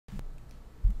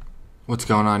What's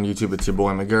going on YouTube? It's your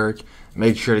boy Magurk.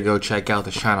 Make sure to go check out the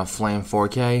channel Flame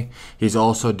 4K. He's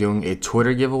also doing a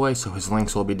Twitter giveaway, so his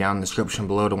links will be down in the description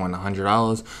below to win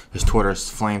 $100. His Twitter is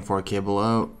Flame 4K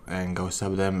below, and go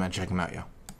sub them and check him out, yo.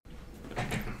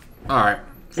 Alright,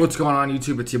 what's going on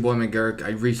YouTube? It's your boy Magurk. I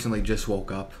recently just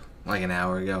woke up like an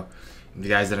hour ago. You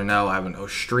guys didn't know, I haven't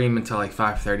streamed until like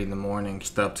 5:30 in the morning,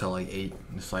 stood up till like 8,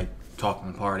 just like talking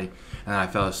and party, and then I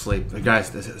fell asleep. But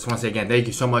guys, I just want to say again, thank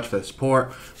you so much for the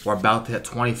support. We're about to hit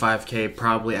 25K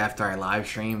probably after I live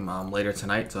stream later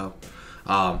tonight. So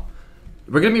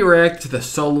we're gonna be reacting to the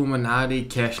SoLLUMINATI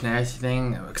Cashnasty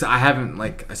thing, because I haven't,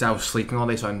 like I said, I was sleeping all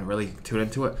day, so I didn't really tune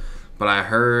into it. But I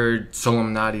heard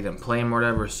SoLLUMINATI didn't play him or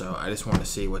whatever, so I just want to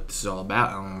see what this is all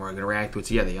about, and we're gonna react to it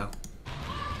together, yo.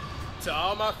 To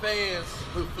all my fans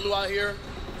who flew out here,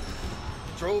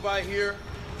 drove out here,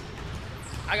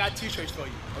 I got t-shirts for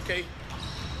you, okay?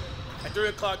 At 3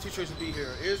 o'clock, t-shirts will be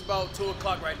here. It's about 2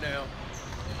 o'clock right now.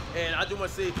 And I do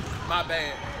want to say, my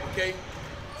bad, okay?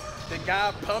 The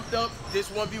guy pumped up this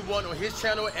 1v1 on his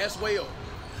channel as well.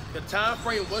 The time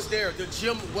frame was there. The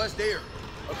gym was there,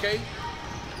 okay?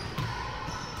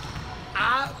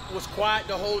 I was quiet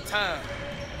the whole time.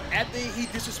 After he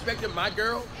disrespected my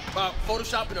girl by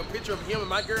photoshopping a picture of him and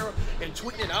my girl and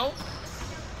tweeting it out,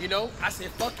 you know, I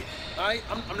said, fuck it, all right?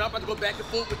 I'm not about to go back and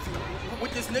forth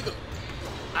with this nigga.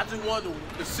 I just wanted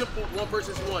the simple 1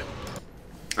 versus 1.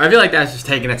 I feel like that's just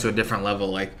taking it to a different level.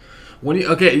 Like, when you,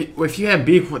 okay, if you have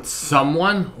beef with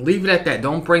someone, leave it at that.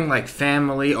 Don't bring, like,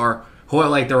 family or who,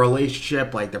 like, their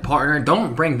relationship, like, their partner.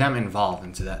 Don't bring them involved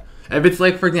into that. If it's,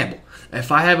 like, for example,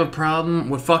 if I have a problem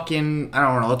with fucking, I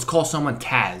don't know, let's call someone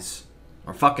Taz.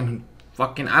 Or fucking,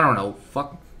 I don't know,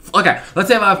 okay, let's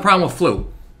say if I have a problem with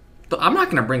Flu. I'm not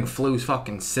going to bring Flu's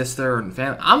fucking sister and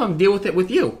family. I'm going to deal with it with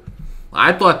you.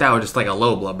 I thought that was just like a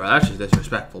low blow, bro. That's just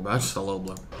disrespectful, bro. That's just a low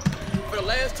blow. For the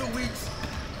last 2 weeks,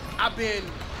 I've been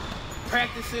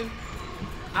practicing.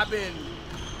 I've been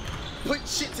putting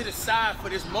shit to the side for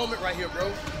this moment right here,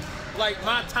 bro. Like,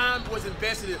 my time was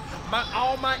invested.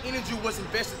 All my energy was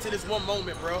invested to this one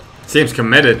moment, bro. Seems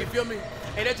committed. You feel me?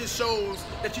 And that just shows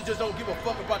that you just don't give a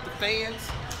fuck about the fans,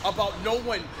 about no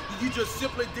one. You just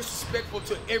simply disrespectful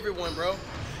to everyone, bro.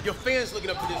 Your fans looking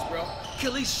up to this, bro.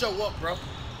 Khalid show up, bro.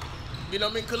 You know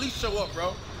what I mean? Khalid show up, bro.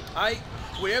 All right?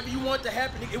 Wherever you want to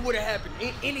happen, it would have happened.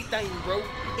 Anything, bro.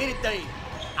 Anything.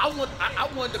 I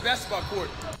want the basketball court.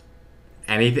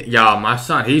 Anything? Yo, my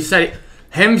son, he said,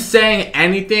 him saying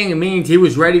anything means he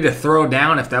was ready to throw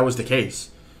down if that was the case.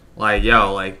 Like,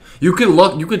 yo, like, you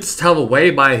could tell the way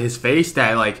by his face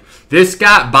that, like, this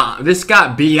got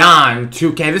beyond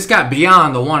 2K, this got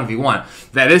beyond the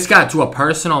 1v1, that this got to a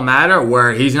personal matter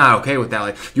where he's not okay with that.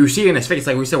 Like, you see in his face,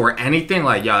 like we said, where anything,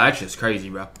 like, yo, that's just crazy,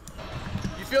 bro.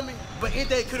 You feel me? But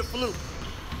anything could have flew,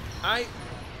 alright?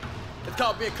 It's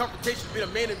called being confrontational, being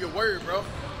a man of your word, bro.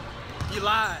 You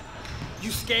lied. You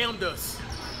scammed us.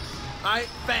 Alright?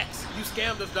 Facts. You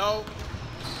scammed us, dog.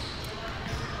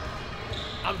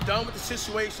 I'm done with the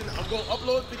situation. I'm going to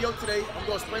upload a video today. I'm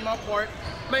going to explain my part.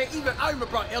 Man, I even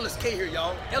brought LSK here,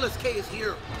 y'all. LSK is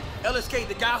here. LSK,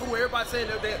 the guy who everybody saying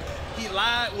that he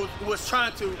lied, was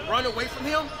trying to run away from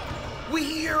him. We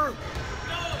here.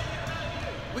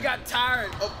 We got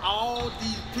tired of all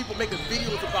these people making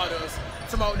videos about us,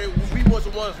 talking about that we was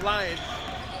the ones lying.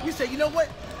 We said, you know what?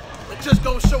 Let's just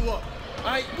go show up. All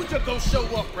right? We just go show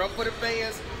up, bro, for the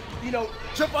fans. You know,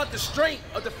 jump out the strength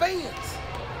of the fans.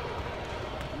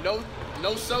 No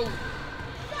so.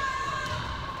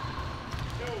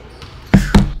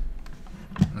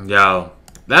 Yo,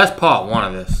 that's part 1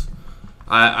 of this.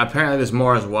 Apparently there's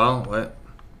more as well. What?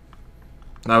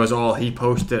 That was all he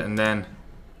posted, and then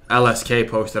LSK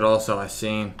posted also. I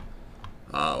seen.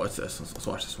 What's this? Let's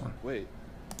watch this one. Wait,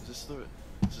 is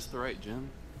this the right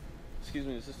gym? Excuse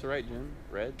me, is this the right gym?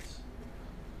 Reds?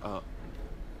 Oh.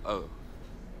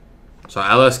 So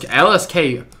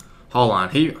LSK, hold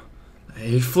on.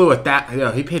 He flew at that.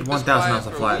 Yo, he paid $1,000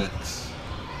 to fly.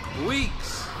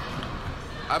 Weeks.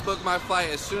 I booked my flight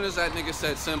as soon as that nigga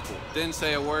said simple. Didn't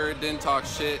say a word. Didn't talk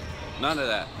shit. None of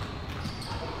that.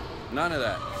 None of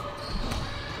that.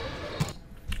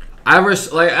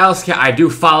 Like LSK, I do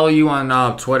follow you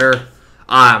on Twitter.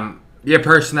 You're a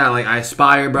person that, like, I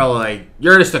aspire, bro. Like,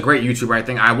 you're just a great YouTuber. I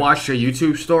think I watched your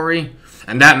YouTube story,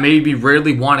 and that made me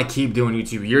really want to keep doing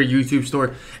YouTube. Your YouTube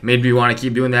story made me want to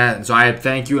keep doing that, and so I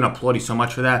thank you and applaud you so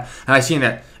much for that. And I seen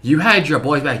that you had your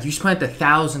boys back. You spent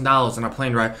 $1,000 on a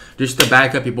plane ride just to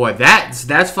back up your boy.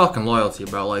 That's fucking loyalty,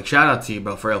 bro. Like, shout out to you,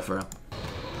 bro. For real, for real.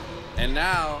 And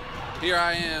now, here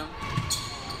I am,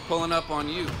 pulling up on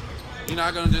you. You're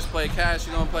not gonna just play cash.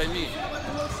 You're gonna play me.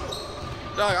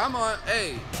 Dog, I'm on.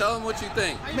 Hey, tell him what you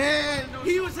think. Man,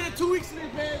 he was here 2 weeks ago,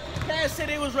 man. Cash said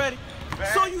they was ready.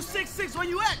 So you 6'6", where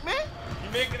you at, man?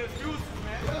 You making excuses,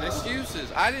 man.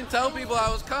 Excuses. I didn't tell people I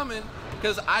was coming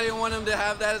because I didn't want them to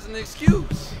have that as an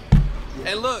excuse.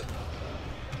 And look,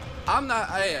 I'm not.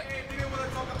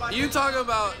 You talk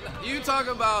about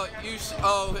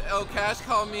Cash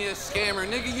called me a scammer.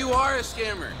 Nigga, you are a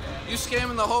scammer. You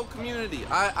scamming the whole community.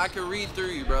 I could read through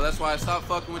you, bro. That's why I stopped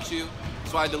fucking with you.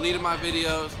 That's why I deleted my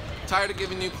videos. Tired of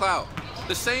giving you clout.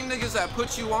 The same niggas that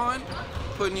put you on,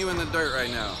 putting you in the dirt right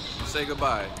now. Say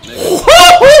goodbye, nigga.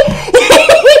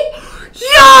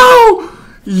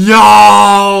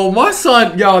 Yo, my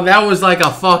son, that was like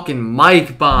a fucking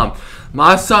mic bomb.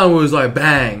 My son was like,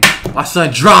 bang. My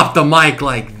son dropped the mic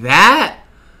like that.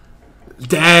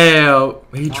 Damn,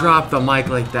 he dropped the mic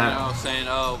like that. You know, saying,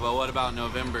 oh, but what about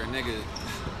November? Nigga,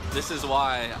 this is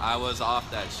why I was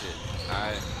off that shit,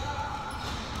 alright?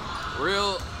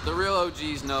 The real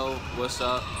OGs know what's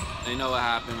up. They know what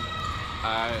happened,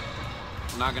 alright?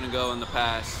 I'm not gonna go in the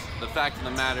past. The fact of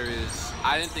the matter is,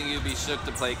 I didn't think he'd be shook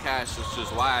to play Cash, which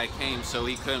is why I came, so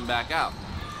he couldn't back out.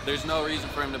 There's no reason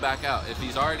for him to back out. If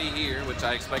he's already here, which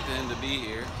I expected him to be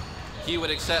here, he would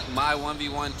accept my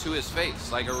 1v1 to his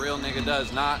face, like a real nigga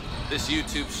does, not this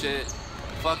YouTube shit.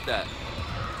 Fuck that.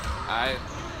 I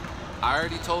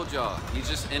already told y'all, he's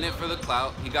just in it for the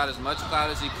clout. He got as much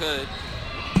clout as he could,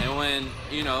 and when,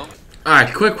 you know.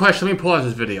 Alright, quick question, let me pause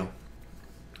this video.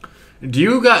 Do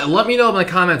you guys, let me know in the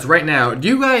comments right now, do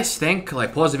you guys think,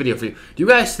 like, pause the video for you, do you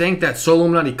guys think that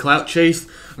SoLLUMINATI clout chased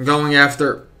going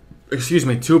after, excuse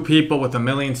me, 2 people with 1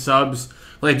 million subs?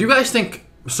 Like, do you guys think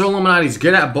SoLLUMINATI's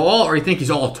good at ball, or you think he's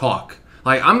all talk?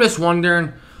 Like, I'm just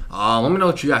wondering, let me know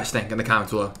what you guys think in the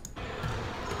comments below.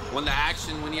 When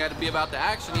he had to be about the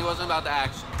action, he wasn't about the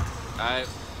action, alright?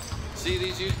 See,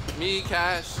 me,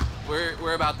 Cash,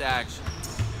 we're about the action.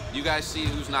 You guys see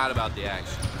who's not about the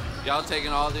action. Y'all taking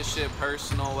all this shit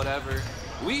personal, whatever.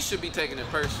 We should be taking it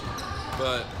personal,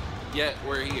 but yet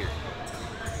we're here.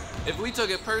 If we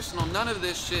took it personal, none of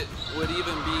this shit would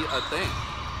even be a thing.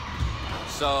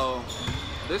 So,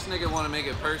 this nigga want to make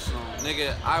it personal.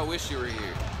 Nigga, I wish you were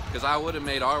here, because I would have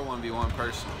made our 1v1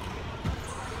 personal.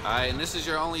 Alright, and this is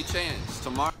your only chance.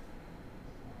 Tomorrow.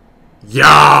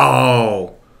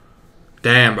 Yo!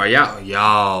 Damn, bro.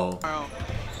 Yo.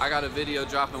 I got a video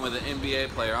dropping with an NBA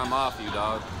player. I'm off you,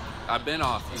 dog. I've been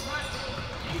off you.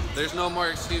 There's no more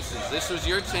excuses. This was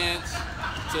your chance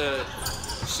to,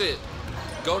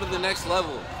 go to the next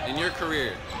level in your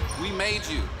career. We made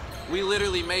you. We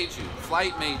literally made you.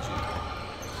 Flight made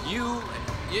you.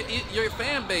 Your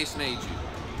fan base made you.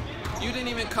 You didn't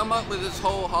even come up with this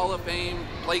whole Hall of Fame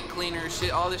plate cleaner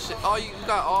shit, all this shit. You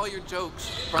got all your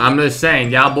jokes. I'm just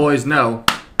saying, y'all boys know.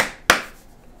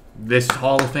 This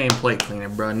Hall of Fame plate cleaner,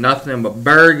 bro. Nothing but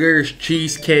burgers,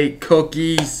 cheesecake,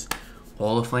 cookies.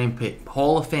 Hall of Fame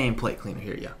plate cleaner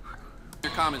here, yeah.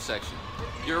 Your comment section.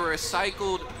 You're a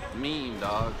recycled meme,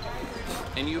 dog.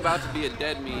 And you about to be a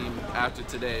dead meme after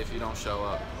today if you don't show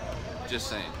up. Just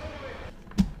saying.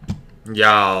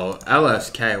 Yo,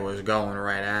 LSK was going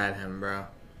right at him, bro.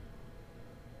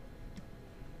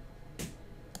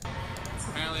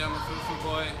 Apparently I'm a foo-foo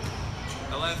boy.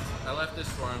 I left this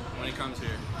for him when he comes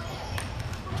here.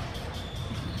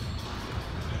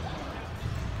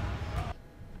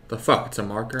 The fuck? It's a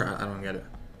marker? I don't get it.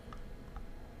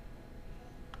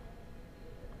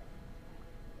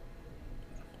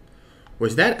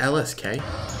 Was that LSK? Oh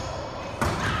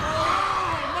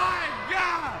my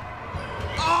god!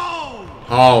 Oh!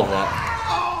 Hold up.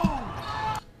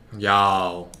 Oh!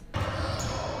 Yo. Oh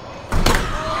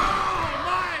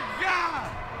my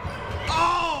god!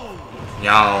 Oh!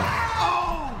 Yo.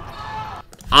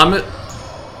 Oh!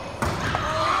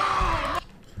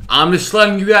 I'm just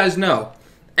letting you guys know.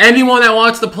 Anyone that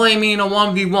wants to play me in a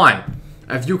 1v1,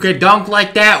 if you could dunk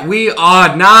like that, we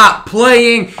are not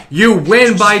playing. You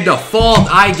win by default.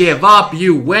 I give up.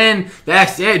 You win.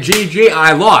 That's it. GG.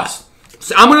 I lost.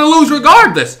 So I'm going to lose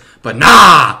regardless. But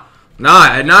nah.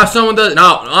 Not someone does.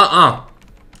 No.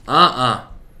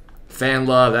 Fan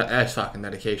love. That's fucking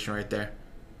dedication right there.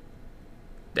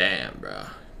 Damn, bro.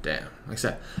 Damn. Like I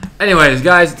said. Anyways,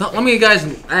 guys, let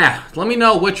me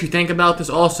know what you think about this.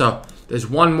 Also, there's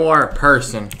one more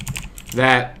person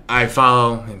that I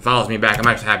follow and follows me back. I'm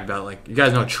actually happy about it. Like, you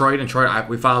guys know Troy and Troy,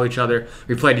 we follow each other.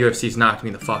 We played UFC. He's knocked me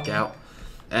the fuck out.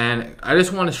 And I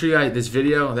just want to show you guys this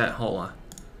video that, hold on.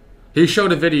 He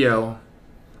showed a video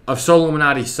of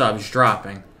SoLLUMINATI subs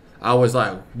dropping. I was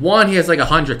like, 1, he has like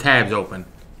 100 tabs open.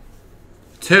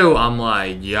 2, I'm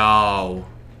like, yo,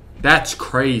 that's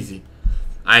crazy.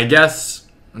 I guess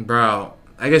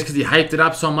because he hyped it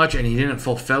up so much and he didn't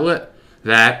fulfill it,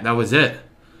 that was it.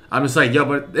 I'm just like, yo,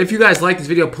 but if you guys like this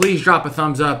video, please drop a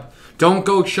thumbs up. Don't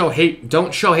go show hate.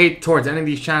 Don't show hate towards any of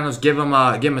these channels. Give them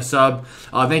a sub.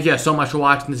 Thank you guys so much for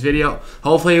watching this video.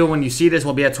 Hopefully, when you see this,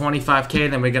 we'll be at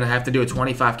 25K. Then we're gonna have to do a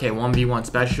 25K 1v1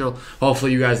 special.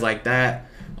 Hopefully, you guys like that.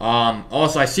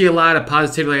 Also, I see a lot of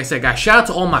positivity. Like I said, guys, shout out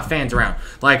to all my fans around.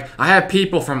 Like, I have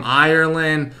people from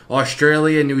Ireland,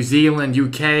 Australia, New Zealand,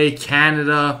 UK,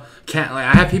 Canada.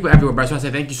 I have people everywhere, but I just want to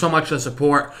say thank you so much for the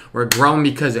support. We're growing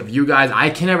because of you guys. I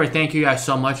can never thank you guys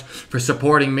so much for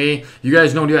supporting me. You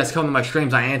guys know, you guys come to my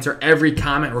streams. I answer every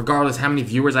comment, regardless how many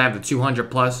viewers I have, the 200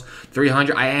 plus,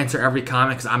 300. I answer every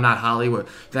comment because I'm not Hollywood.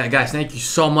 Guys, thank you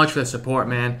so much for the support,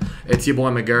 man. It's your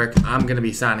boy Magurk. I'm going to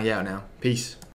be signing out now. Peace.